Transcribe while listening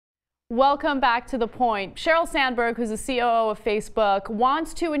Welcome back to The Point. Sheryl Sandberg, who's the COO of Facebook,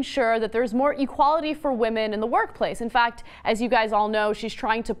 wants to ensure that there's more equality for women in the workplace. In fact, as you guys all know, she's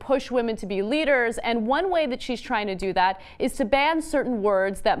trying to push women to be leaders, and one way that she's trying to do that is to ban certain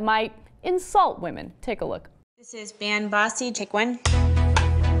words that might insult women. Take a look. This is ban Bossy. Take one.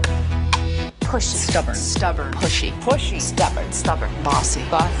 Pushy. Stubborn. Stubborn. Pushy. Pushy. Stubborn. Stubborn. Bossy.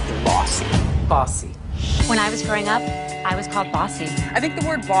 Bossy. Bossy. Bossy. When I was growing up, I was called bossy. I think the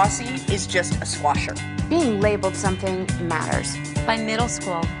word bossy is just a squasher. Being labeled something matters. By middle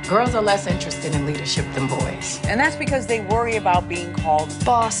school, girls are less interested in leadership than boys. And that's because they worry about being called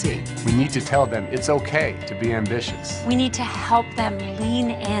bossy. We need to tell them it's okay to be ambitious. we need to help them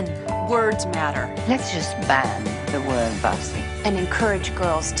lean in. Words matter. Let's just ban the word bossy. And encourage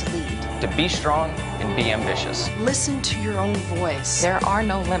girls to lead. To be strong and be ambitious. Listen to your own voice. There are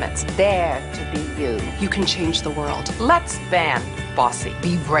no limits. Dare to be you. You can change the world. Let's ban bossy.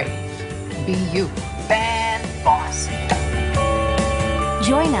 Be brave. Be you. Ban bossy.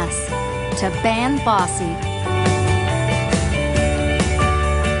 Join us to ban Bossy.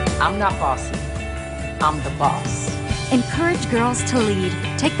 I'm not bossy. I'm the boss. Encourage girls to lead.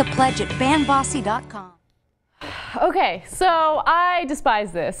 Take the pledge at banbossy.com. Okay, so I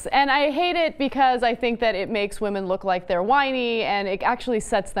despise this, and I hate it because I think that it makes women look like they're whiny, and it actually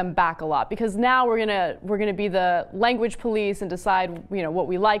sets them back a lot, because now we're gonna be the language police and decide, you know, what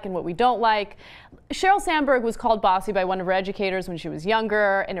we like and what we don't like. Sheryl Sandberg was called bossy by one of her educators when she was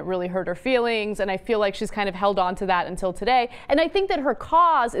younger, and it really hurt her feelings, and I feel like she's kind of held on to that until today. And I think that her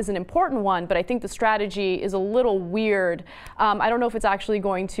cause is an important one, but I think the strategy is a little weird. I don't know if it's actually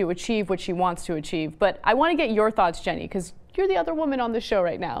going to achieve what she wants to achieve, but I want to get your thoughts, Jenny, because you're the other woman on the show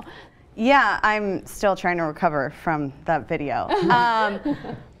right now. Yeah, I'm still trying to recover from that video. I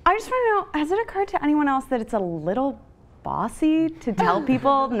just want to know, has it occurred to anyone else that it's a little bossy to tell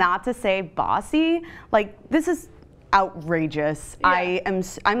people not to say bossy? Like, this is outrageous. Yeah.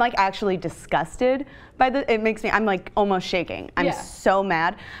 I'm like actually disgusted by it makes me, I'm like almost shaking. I'm so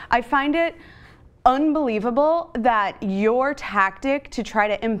mad. I find it unbelievable that your tactic to try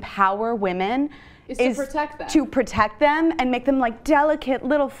to empower women is to protect them and make them like delicate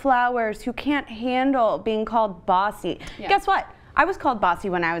little flowers who can't handle being called bossy. Yeah. Guess what? I was called bossy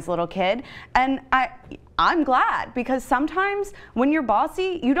when I was a little kid, and I'm glad, because sometimes when you're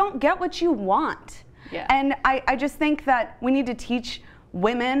bossy, you don't get what you want. Yeah. And I just think that we need to teach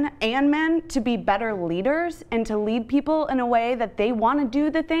women and men to be better leaders and to lead people in a way that they want to do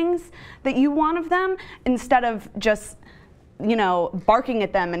the things that you want of them, instead of just, you know, barking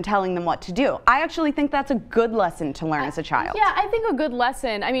at them and telling them what to do. I actually think that's a good lesson to learn as a child. Yeah, I think a good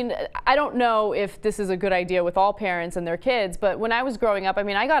lesson. I mean, I don't know if this is a good idea with all parents and their kids, but when I was growing up, I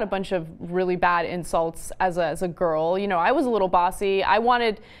mean, I got a bunch of really bad insults as a girl. You know, I was a little bossy. I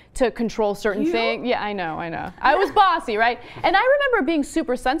wanted to control certain things. Yeah, I know. I was bossy, right? And I remember being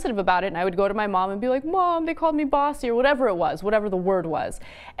super sensitive about it, and I would go to my mom and be like, Mom, they called me bossy, or whatever it was, whatever the word was.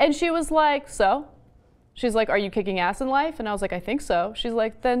 And she was like, so? She's like, are you kicking ass in life? And I was like, I think so. She's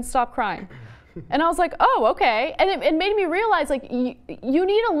like, then stop crying. And I was like, oh, okay. And it made me realize, like, you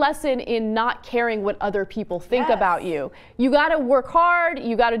need a lesson in not caring what other people think about you. You got to work hard.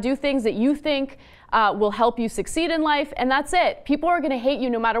 You got to do things that you think will help you succeed in life, and that's it. People are going to hate you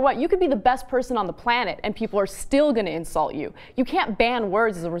no matter what. You could be the best person on the planet, and people are still going to insult you. You can't ban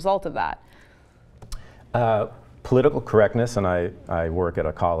words as a result of that. Political correctness, and I work at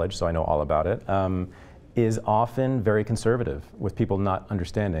a college, so I know all about it, is often very conservative, with people not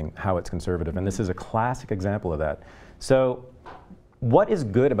understanding how it's conservative. And this is a classic example of that. So what is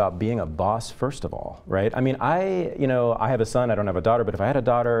good about being a boss, first of all, right? I mean, I have a son, I don't have a daughter, but if I had a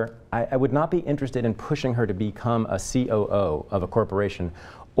daughter, I would not be interested in pushing her to become a COO of a corporation,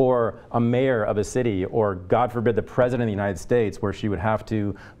 or a mayor of a city, or God forbid the president of the United States, where she would have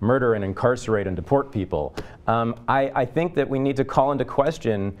to murder and incarcerate and deport people. I think that we need to call into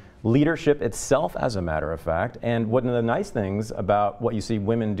question leadership itself, as a matter of fact. And one of the nice things about what you see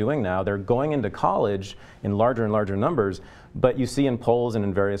women doing now, they're going into college in larger and larger numbers, but you see in polls and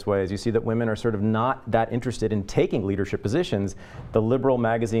in various ways, you see that women are sort of not that interested in taking leadership positions. The liberal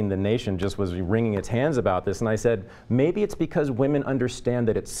magazine, The Nation, just was wringing its hands about this, and I said, maybe it's because women understand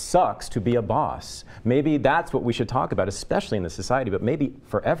that it sucks to be a boss. Maybe that's what we should talk about, especially in this society, but maybe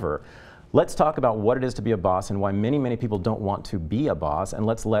forever. let's talk about what it is to be a boss and why many, many people don't want to be a boss, and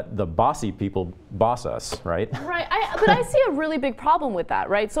let's let the bossy people boss us, right? Right, but I see a really big problem with that,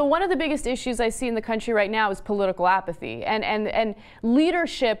 right? So one of the biggest issues I see in the country right now is political apathy and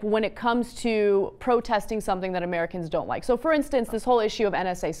leadership when it comes to protesting something that Americans don't like. So for instance, this whole issue of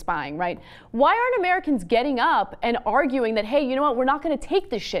NSA spying, right? Why aren't Americans getting up and arguing that, hey, you know what, we're not going to take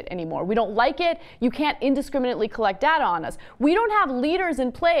this shit anymore. We don't like it. You can't indiscriminately collect data on us. We don't have leaders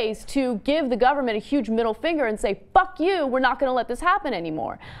in place to give the government a huge middle finger and say, fuck you, we're not going to let this happen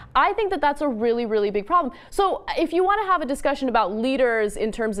anymore. I think that that's a really, really big problem. So if you want to have a discussion about leaders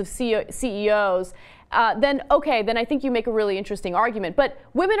in terms of CEOs, then I think you make a really interesting argument. But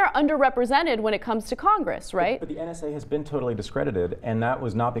women are underrepresented when it comes to Congress, right? But the NSA has been totally discredited, and that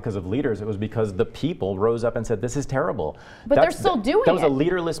was not because of leaders. It was because the people rose up and said, this is terrible. But they're still doing it. That was a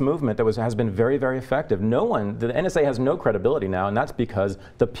leaderless movement that has been very, very effective. The NSA has no credibility now, and that's because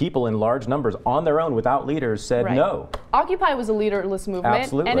the people in large numbers on their own without leaders said no. Occupy was a leaderless movement,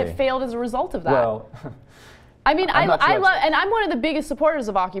 Absolutely. and it failed as a result of that. Well, I mean, I love, and I'm one of the biggest supporters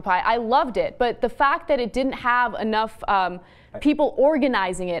of Occupy. I loved it, but the fact that it didn't have enough people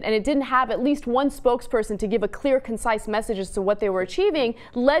organizing it, and it didn't have at least one spokesperson to give a clear, concise message as to what they were achieving,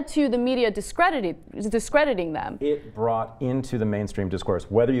 led to the media discrediting them. It brought into the mainstream discourse,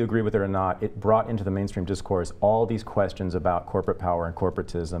 whether you agree with it or not, it brought into the mainstream discourse all these questions about corporate power and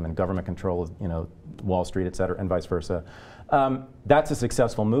corporatism and government control of, Wall Street, et cetera, and vice versa. That's a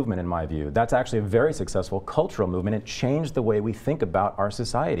successful movement in my view. That's actually a very successful cultural movement. It changed the way we think about our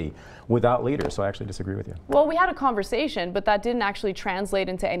society without leaders, so I actually disagree with you. Well, we had a conversation, but that didn't actually translate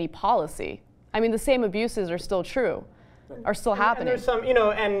into any policy. I mean, the same abuses are still true, are still happening. And there's some,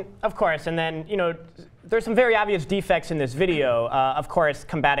 and of course, and then, there's some very obvious defects in this video. Of course,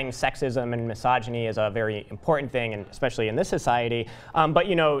 combating sexism and misogyny is a very important thing, and especially in this society. But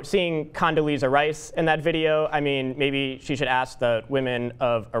seeing Condoleezza Rice in that video, I mean, maybe she should ask the women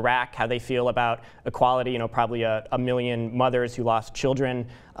of Iraq how they feel about equality. Probably a million mothers who lost children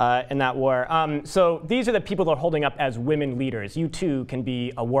in that war. So these are the people that are holding up as women leaders. You too can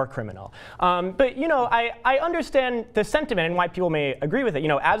be a war criminal. But I understand the sentiment and why people may agree with it.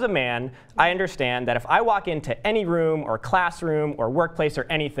 As a man, I understand that if I walk into any room or classroom or workplace or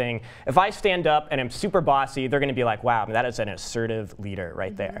anything, if I stand up and am super bossy, they're going to be like, wow, that is an assertive leader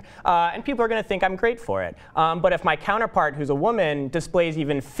right there. And people are going to think I'm great for it. But if my counterpart, who's a woman, displays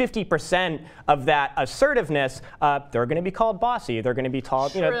even 50% of that assertiveness, they're going to be called bossy. They're going to be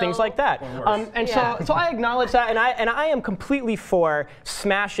called, things like that. So I acknowledge that, and I am completely for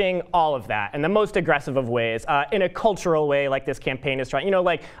smashing all of that in the most aggressive of ways, in a cultural way, like this campaign is trying,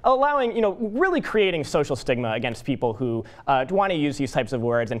 like allowing, really creating social stigma against people who want to use these types of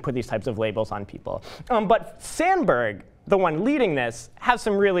words and put these types of labels on people. But Sandberg, the one leading this, has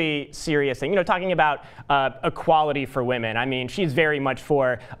some really serious things. Talking about equality for women. I mean, she's very much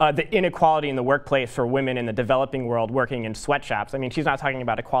for the inequality in the workplace for women in the developing world working in sweatshops. I mean, she's not talking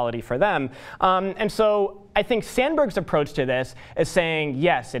about equality for them. And so I think Sandberg's approach to this is saying,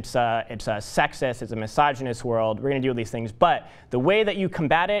 yes, it's a sexist, it's a misogynist world, we're going to do these things, but the way that you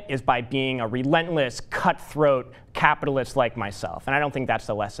combat it is by being a relentless, cutthroat capitalist like myself. And I don't think that's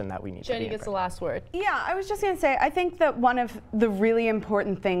the lesson that we need to be. Jenny gets the last word. Yeah, I was just going to say, I think that one of the really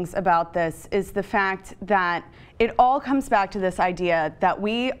important things about this is the fact that it all comes back to this idea that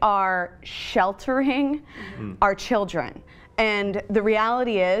we are sheltering our children. And the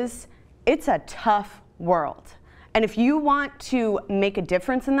reality is, it's a tough world. And if you want to make a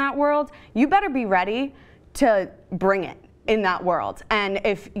difference in that world, you better be ready to bring it in that world. And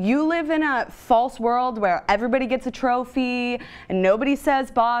if you live in a false world where everybody gets a trophy and nobody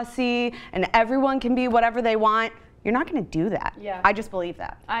says bossy and everyone can be whatever they want, you're not going to do that. Yeah. I just believe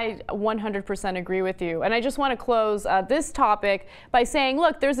that. I 100% agree with you. And I just want to close this topic by saying,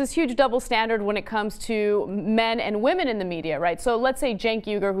 look, there's this huge double standard when it comes to men and women in the media, right? So let's say Cenk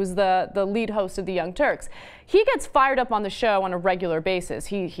Uygur, who's the lead host of the Young Turks. He gets fired up on the show on a regular basis.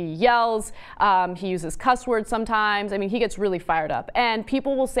 He yells, he uses cuss words sometimes. I mean, he gets really fired up. And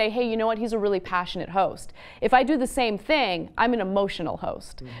people will say, hey, you know what? He's a really passionate host. If I do the same thing, I'm an emotional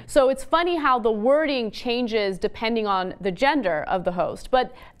host. So it's funny how the wording changes depending on the gender of the host.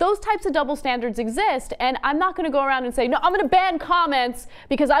 But those types of double standards exist, and I'm not going to go around and say, no, I'm going to ban comments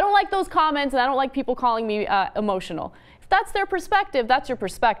because I don't like those comments and I don't like people calling me emotional. If that's their perspective, that's your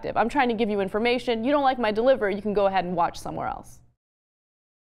perspective. I'm trying to give you information. You don't like my delivery, you can go ahead and watch somewhere else.